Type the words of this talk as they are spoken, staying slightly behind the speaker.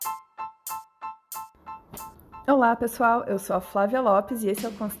Olá pessoal, eu sou a Flávia Lopes e esse é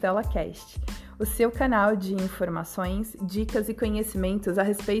o Constela Cast, o seu canal de informações, dicas e conhecimentos a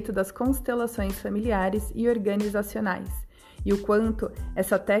respeito das constelações familiares e organizacionais e o quanto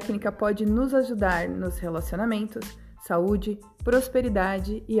essa técnica pode nos ajudar nos relacionamentos, saúde,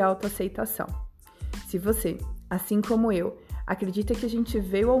 prosperidade e autoaceitação. Se você, assim como eu, acredita que a gente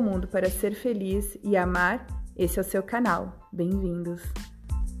veio ao mundo para ser feliz e amar, esse é o seu canal. Bem-vindos!